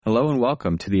Hello and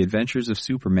welcome to the Adventures of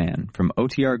Superman from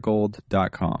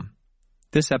OTRGold.com.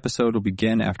 This episode will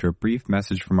begin after a brief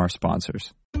message from our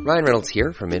sponsors. Ryan Reynolds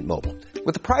here from Mint Mobile.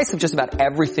 With the price of just about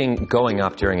everything going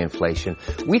up during inflation,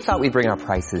 we thought we'd bring our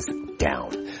prices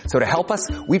down. So to help us,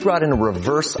 we brought in a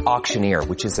reverse auctioneer,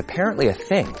 which is apparently a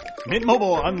thing. Mint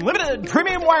Mobile Unlimited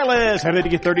Premium Wireless. How to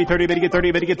get 30, 30, how to get 30,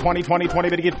 how to get 20, 20, 20,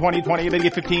 how to get 20, 20, how to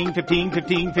get 15, 15,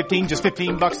 15, 15, just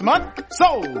 $15 a month?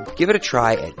 Sold! Give it a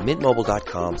try at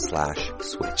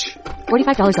mintmobile.com/switch.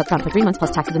 $45 up front for 3 months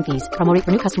plus taxes and fees. Promo rate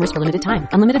for new customers for limited time.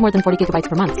 Unlimited more than 40 gigabytes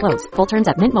per month. Slows full terms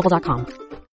at mintmobile.com.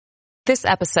 This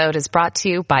episode is brought to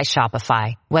you by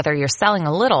Shopify. Whether you're selling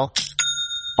a little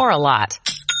or a lot,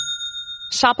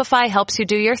 Shopify helps you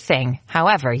do your thing,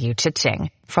 however you cha-ching.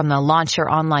 From the launch your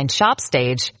online shop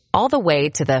stage, all the way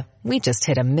to the we just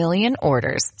hit 1 million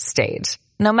orders stage.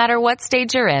 No matter what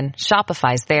stage you're in,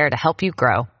 Shopify's there to help you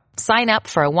grow. Sign up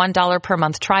for a $1 per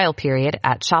month trial period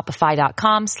at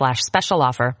shopify.com/special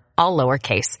offer, all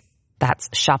lowercase. That's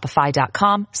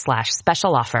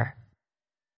shopify.com/special offer.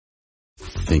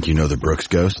 Think you know the Brooks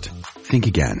Ghost? Think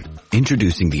again.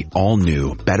 Introducing the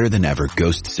all-new, better-than-ever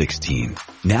Ghost 16.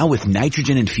 Now with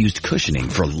nitrogen-infused cushioning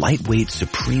for lightweight,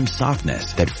 supreme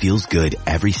softness that feels good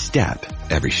every step,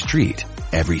 every street,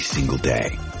 every single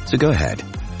day. So go ahead.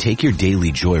 Take your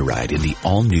daily joyride in the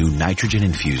all-new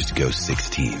nitrogen-infused Ghost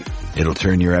 16. It'll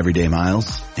turn your everyday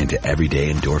miles into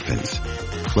everyday endorphins.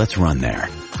 Let's run there.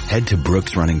 Head to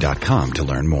brooksrunning.com to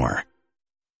learn more.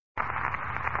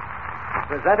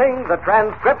 Presenting the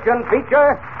transcription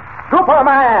feature,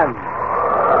 Superman!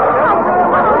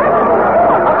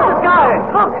 Guys,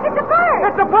 look! It's a bird!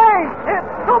 It's a plane! It's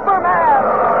Superman!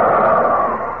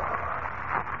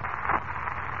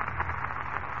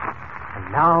 And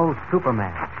now,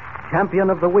 Superman, champion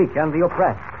of the weak and the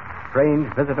oppressed, strange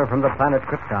visitor from the planet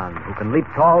Krypton, who can leap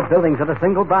tall buildings at a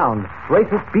single bound, race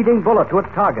a speeding bullet to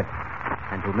its target,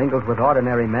 and who mingles with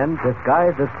ordinary men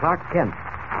disguised as Clark Kent,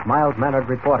 mild-mannered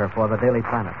reporter for the Daily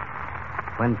Planet.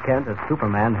 When Kent, as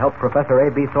Superman, helped Professor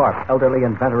A.B. Thorpe, elderly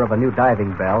inventor of a new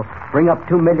diving bell, bring up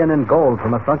 $2 million in gold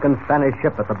from a sunken Spanish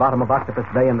ship at the bottom of Octopus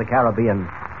Bay in the Caribbean,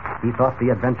 he thought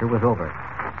the adventure was over.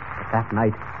 But that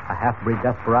night, a half-breed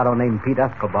desperado named Pete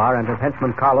Escobar and his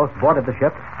henchman Carlos boarded the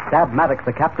ship, stabbed Maddox,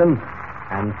 the captain,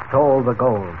 and stole the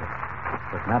gold.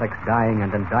 With Maddox dying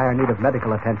and in dire need of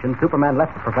medical attention, Superman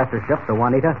left the professor's ship, the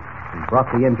Juanita, and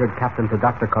brought the injured captain to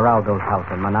Dr. Corraldo's house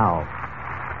in Manao.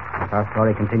 As our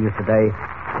story continues today,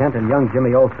 Kent and young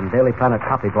Jimmy Olsen, Daily Planet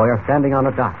copy boy, are standing on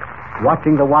a dock,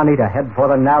 watching the Juanita head for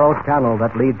the narrow channel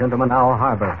that leads into Manao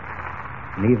Harbor.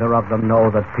 Neither of them know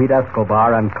that Pete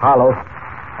Escobar and Carlos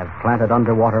have planted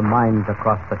underwater mines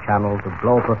across the channel to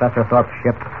blow Professor Thorpe's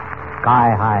ship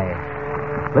sky high.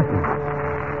 Listen.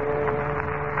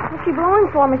 What's she blowing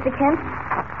for, Mr. Kent?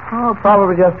 Oh,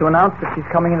 probably just to announce that she's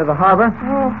coming into the harbor.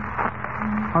 Oh,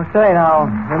 Say, now,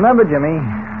 remember, Jimmy,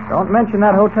 don't mention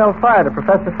that hotel fire to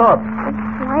Professor Thorpe.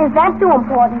 why is that so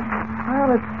important?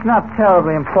 Well, it's not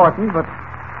terribly important, but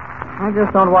I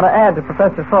just don't want to add to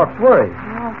Professor Thorpe's worries.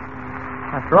 Oh.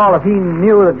 After all, if he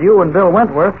knew that you and Bill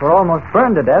Wentworth were almost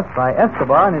burned to death by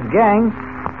Escobar and his gang,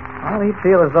 well, he'd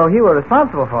feel as though he were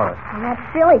responsible for it. Well, that's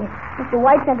silly. Mr.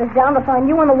 White sent us down to find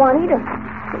you and the Juanita.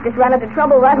 We just ran into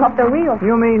trouble right off the reel.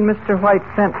 You mean Mr. White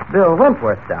sent Bill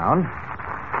Wentworth down?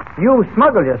 You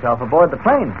smuggled yourself aboard the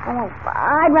plane. Oh,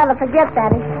 I'd rather forget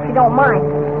that if you don't mind.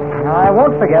 I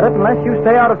won't forget it unless you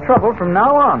stay out of trouble from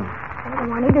now on. Well, the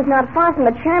Juanita's not far from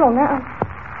the channel now.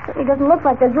 Certainly doesn't look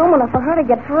like there's room enough for her to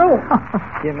get through.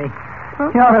 Jimmy,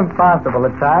 you're impossible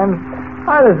at times.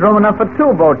 Why, there's room enough for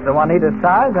 2 boats the Juanita's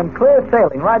size and clear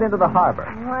sailing right into the harbor.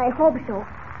 Well, I hope so.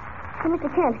 Hey, Mr.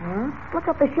 Kent, look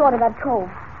up the shore of that cove.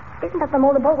 Isn't that the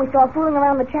motorboat we saw fooling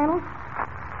around the channel?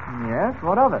 Yes,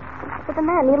 what of it? There's a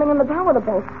man kneeling in the bow of the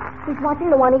boat. He's watching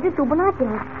the Juanita through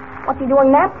binoculars. What's he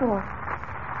doing that for?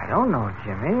 I don't know,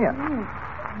 Jimmy.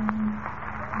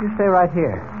 You stay right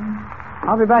here.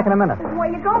 I'll be back in a minute. Where are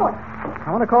you going?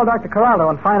 I want to call Dr. Corraldo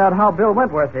and find out how Bill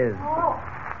Wentworth is. Oh.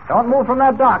 Don't move from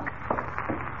that dock.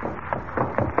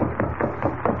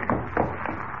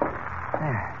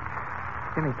 There.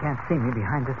 Jimmy can't see me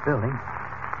behind this building.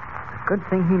 It's a good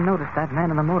thing he noticed that man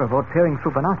in the motorboat peering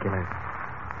through binoculars.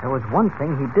 There was one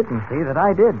thing he didn't see that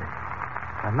I did.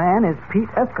 The man is Pete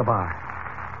Escobar.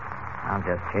 I'll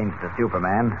just change to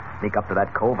Superman, sneak up to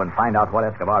that cove, and find out what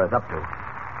Escobar is up to.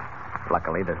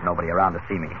 Luckily, there's nobody around to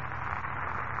see me.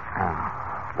 Now,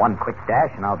 one quick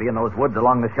dash, and I'll be in those woods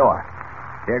along the shore.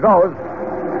 Here goes.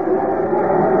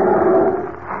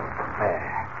 There.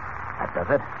 That does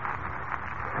it.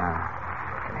 I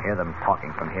can hear them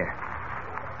talking from here.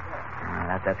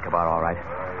 That's Escobar, all right.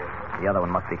 The other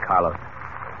one must be Carlos.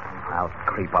 I'll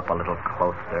creep up a little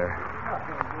closer.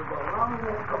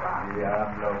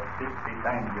 Diablo, 60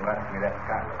 times you asked me that,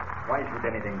 Carlos. Why should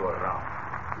anything go wrong?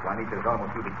 Juanito's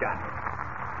almost through the channel.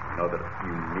 Another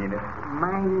few minutes.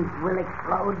 Mines will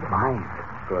explode. Mines?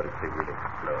 Of course they will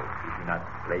explode. Did you not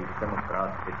place them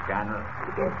across the channel?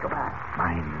 Yes, Escobar.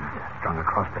 Mines strung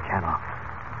across the channel.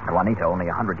 And Juanito only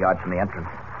 100 yards from the entrance.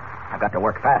 I've got to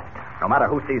work fast, no matter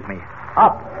who sees me.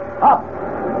 Up, up,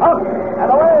 up,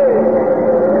 and away!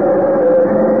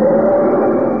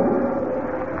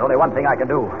 There's only one thing I can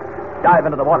do. Dive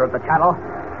into the water of the channel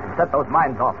and set those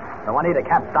mines off. The Juanita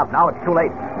can't stop now. It's too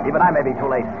late. Even I may be too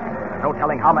late. There's no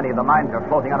telling how many of the mines are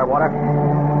floating underwater.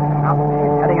 Now,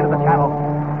 he's heading into the channel.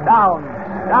 Down,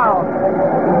 down.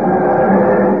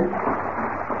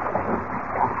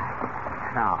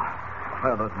 Now,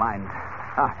 where are those mines?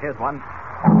 Here's one.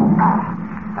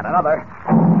 And another.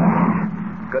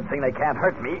 Good thing they can't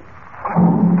hurt me.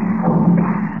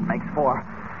 That makes 4.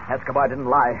 Escobar didn't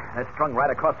lie. They're strung right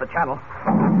across the channel.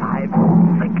 5,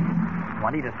 6.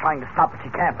 Juanita's trying to stop, but she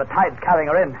can't. The tide's carrying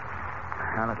her in.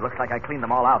 Well, it looks like I cleaned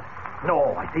them all out.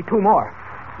 No, I see 2 more.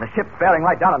 And the ship's bearing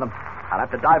right down on them. I'll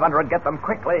have to dive under and get them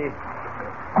quickly.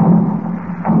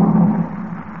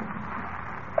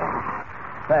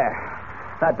 There.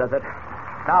 That does it.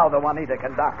 Now the Juanita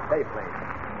can dock safely.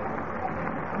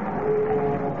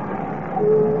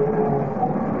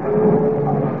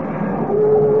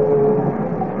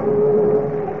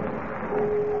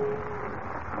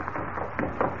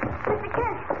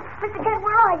 Mr. Kent,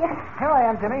 where are you? Here I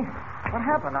am, Jimmy. What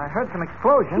happened? I heard some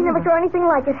explosions. You never saw anything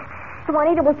like it. The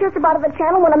Juanita was just about at the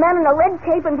channel when a man in a red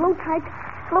cape and blue tights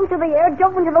flew to the air,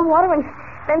 jumped into the water, and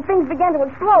then things began to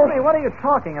explode. Hey, what are you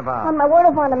talking about? On my word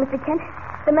of honor, Mr. Kent,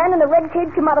 the man in the red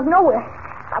cape came out of nowhere.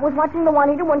 I was watching the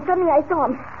Juanita when suddenly I saw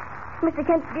him. Mr.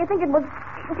 Kent, do you think it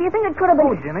could have been...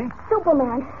 Who, Jimmy?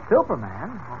 Superman.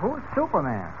 Superman? Well, who's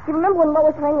Superman? You remember when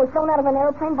Lois Lane was thrown out of an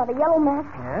airplane by the yellow mask?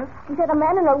 Yes? He said a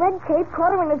man in a red cape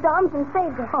caught her in his arms and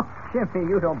saved her. Oh, Jimmy,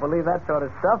 you don't believe that sort of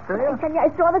stuff, do you? I tell you,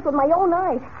 I saw this with my own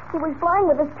eyes. He was flying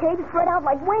with his cape spread out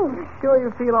like wings. Sure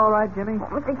you feel all right, Jimmy? Oh,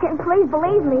 Mr. Kent, please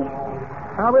believe me.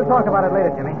 Well, we'll talk about it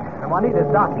later, Jimmy. The Juanita's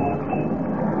docking.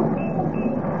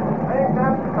 Take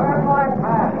that turn light,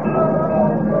 man.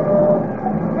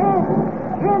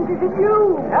 Kent, is it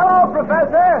you? Hello,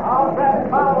 Professor. All that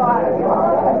power.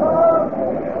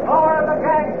 Lower the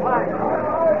gangplank.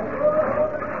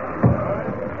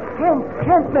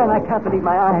 Kent, man, I can't believe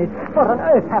my eyes. What on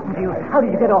earth happened to you? How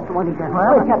did you get off the Juanita?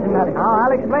 Where's Captain Maddox?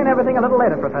 I'll explain everything a little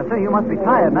later, Professor. You must be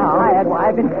tired now. Tired? Why,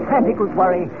 I've been frantic with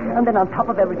worry. And then on top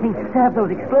of everything, to have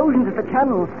those explosions at the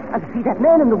channel and to see that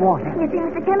man in the water. You see,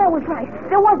 Mr. Kent, I was right.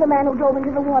 There was a man who dove into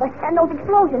the water, and those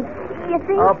explosions. You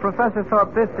see? Oh, Professor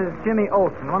Thorpe, this is Jimmy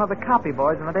Olsen, one of the copy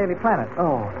boys in the Daily Planet.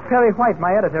 Oh. Perry White,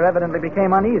 my editor, evidently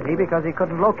became uneasy because he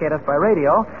couldn't locate us by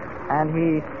radio, and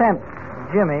he sent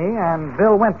Jimmy and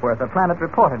Bill Wentworth, a Planet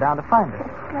reporter, down to find us.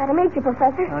 Glad to meet you,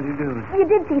 Professor. How do you do? You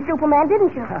did see Superman,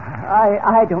 didn't you?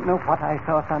 I don't know what I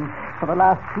saw, son. For the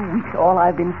last 2 weeks, all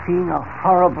I've been seeing are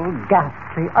horrible,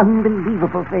 ghastly,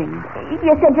 unbelievable things.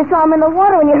 You said you saw him in the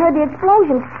water when you heard the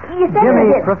explosions. You said Jimmy,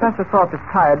 you did. Professor Thorpe is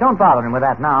tired. Don't bother him with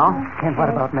that now. Kent, what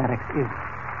about Maddox?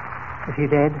 Is he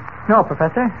dead? No,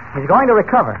 Professor. He's going to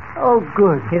recover. Oh,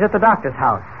 good. He's at the doctor's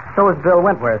house. So is Bill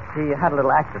Wentworth. He had a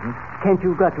little accident. Kent,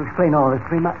 you've got to explain all this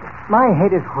to me. My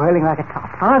head is whirling like a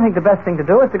top. I think the best thing to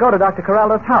do is to go to Dr.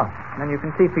 Corraldo's house. And then you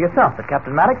can see for yourself that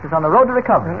Captain Maddox is on the road to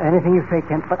recovery. Anything you say,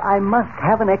 Kent, but I must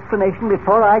have an explanation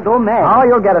before I go mad. Oh,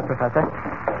 you'll get it, Professor.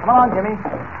 Come along, Jimmy.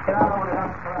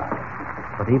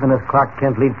 But even as Clark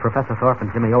Kent leads Professor Thorpe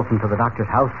and Jimmy Olsen to the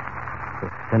doctor's house, the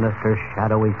sinister,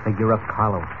 shadowy figure of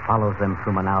Carlos follows them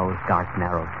through Manaus' dark,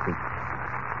 narrow streets.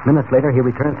 Minutes later, he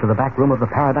returns to the back room of the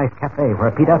Paradise Cafe,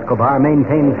 where Pete Escobar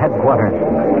maintains headquarters.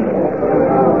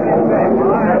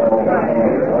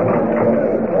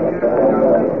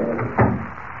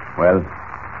 Well,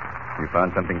 you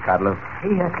found something, Carlos?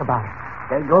 Sí, Escobar.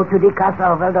 They'll go to the casa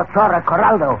of el Doctor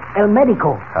Corraldo, el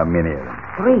médico. How many of them?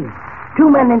 3. 2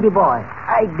 men and the boy.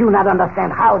 I do not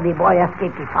understand how the boy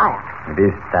escaped the fire.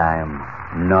 This time,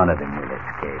 none of them will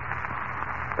escape.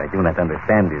 What I do not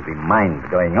understand is the mines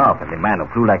going off and the man who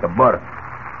flew like a bird.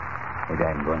 Maybe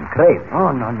I'm going crazy.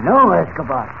 Oh, no,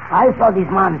 Escobar. I saw this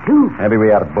man, too. Maybe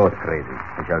we are both crazy.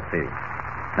 We shall see.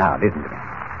 Now, listen to me.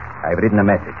 I've written a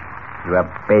message. You have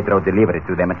Pedro deliver it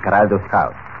to them at Corraldo's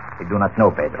house. They do not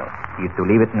know Pedro. He is to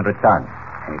leave it in return.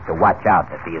 And is to watch out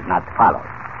that he is not followed.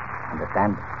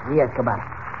 Understand? Yes, Escobar.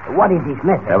 What is this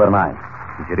message? Never mind.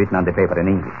 It's written on the paper in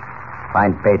English.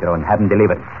 Find Pedro and have him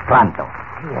delivered. Pronto.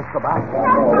 Yes, Escobar.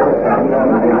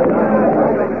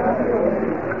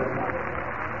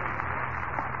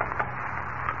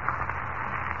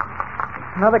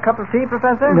 Another cup of tea,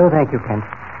 Professor? No, thank you, Kent.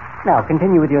 Now,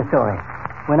 continue with your story.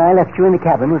 When I left you in the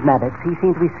cabin with Maddox, he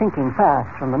seemed to be sinking fast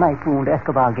from the knife wound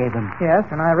Escobar gave him. Yes,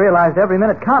 and I realized every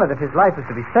minute counted if his life was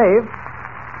to be saved.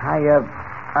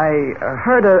 I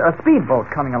heard a speedboat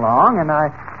coming along, and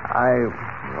I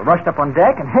rushed up on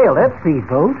deck and hailed it.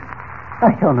 Speedboat?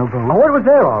 I saw no boat. Oh, it was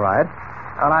there, all right.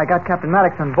 Well, I got Captain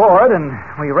Maddox on board, and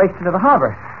we raced into the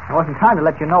harbor. There wasn't time to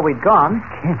let you know we'd gone.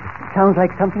 Kent, it sounds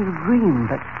like something to dream,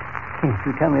 but if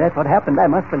you tell me that's what happened, I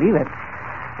must believe it.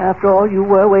 After all, you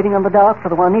were waiting on the dock for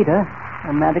the Juanita,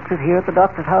 and Maddox is here at the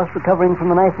doctor's house recovering from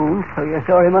the knife wound, so your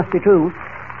story must be true.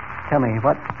 Tell me,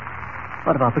 what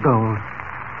about the gold?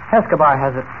 Escobar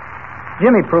has it.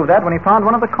 Jimmy proved that when he found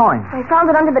one of the coins. I found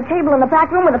it under the table in the back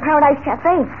room of the Paradise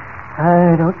Cafe.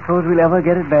 I don't suppose we'll ever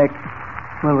get it back.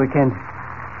 Well, we can't.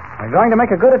 We're going to make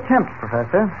a good attempt,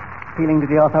 Professor. Appealing to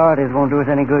the authorities won't do us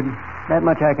any good. That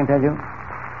much I can tell you.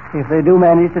 If they do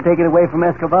manage to take it away from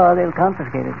Escobar, they'll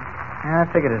confiscate it. Yeah,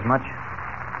 I figured as much.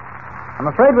 I'm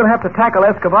afraid we'll have to tackle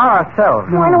Escobar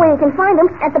ourselves. No. I know where you can find him.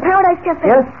 At the Paradise Cafe.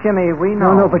 Yes, Jimmy, we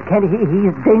know. No, but Kent, he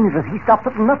is dangerous. He stopped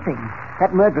at nothing.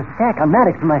 That murderous attack on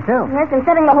Maddox and myself. Yes, and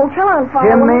setting the hotel on fire.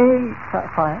 Jimmy...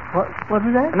 Fire? What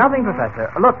was that? Nothing,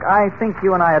 Professor. Look, I think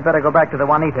you and I had better go back to the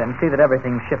Juanita and see that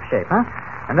everything's shipshape, huh?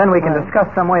 And then we can discuss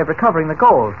some way of recovering the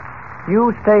gold.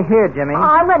 You stay here, Jimmy.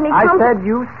 Let me come. I said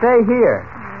you stay here.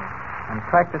 And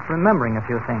practice remembering a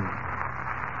few things.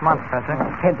 Come on, Professor.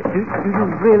 Kent, do you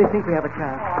really think we have a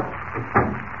chance?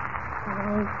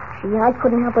 Oh, gee, I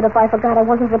couldn't help it if I forgot I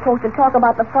wasn't supposed to talk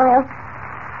about the fire.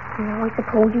 No, I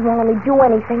suppose you won't let me do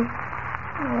anything.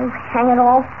 Oh, hang it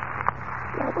all.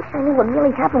 I wish I knew what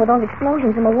really happened with those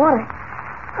explosions in the water.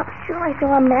 I'm sure I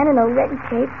saw a man in a red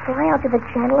cape fly out to the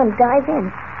channel and dive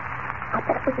in. I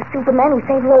bet it was the Superman who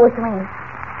saved Lois Lane.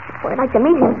 Boy, I'd like to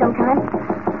meet him sometime.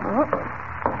 Oh.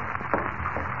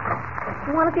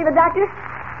 You want to see the doctor?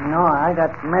 No, I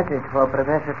got a message for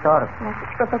Professor Thorpe.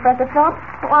 Message for Professor Thorpe?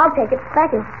 Oh, I'll take it.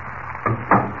 Thank you.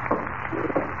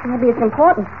 Maybe it's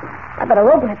important. I better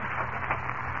open it.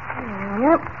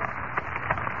 Yep.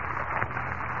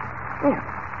 Yeah.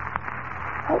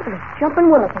 Holy jumping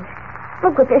willikins.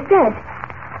 Look what they said.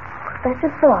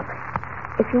 Professor Thorpe,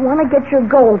 if you want to get your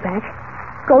gold back,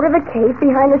 go to the cave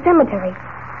behind the cemetery.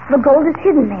 The gold is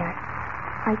hidden there.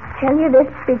 I tell you this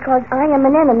because I am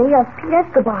an enemy of Pete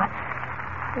Escobar.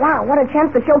 Wow, what a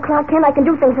chance to show Clark Kent I can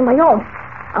do things on my own.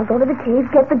 I'll go to the cave,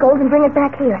 get the gold, and bring it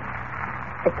back here.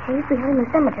 The cave behind the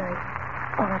cemetery.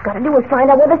 All I've got to do is find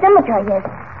out where the cemetery is.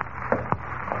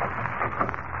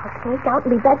 I'll sneak out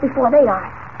and be back before they are.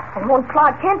 And won't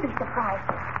Clark Kent be surprised?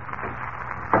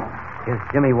 Is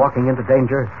Jimmy walking into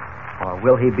danger? Or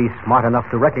will he be smart enough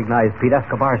to recognize Pete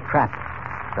Escobar's trap?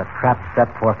 The trap set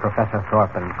for Professor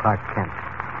Thorpe and Clark Kent.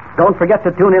 Don't forget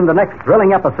to tune in the next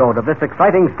thrilling episode of this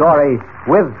exciting story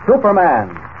with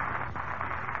Superman.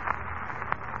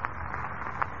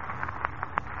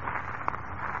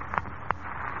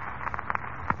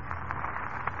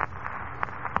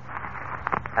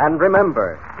 And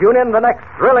remember, tune in the next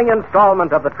thrilling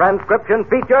installment of the transcription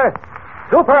feature,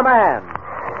 Superman.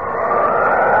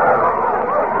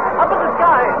 Up in the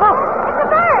sky. Look! It's a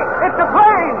bird! It's a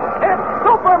plane! It's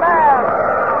Superman!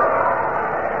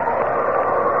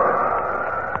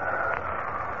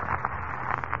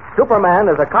 Superman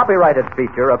is a copyrighted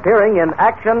feature appearing in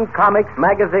Action Comics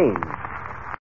magazine.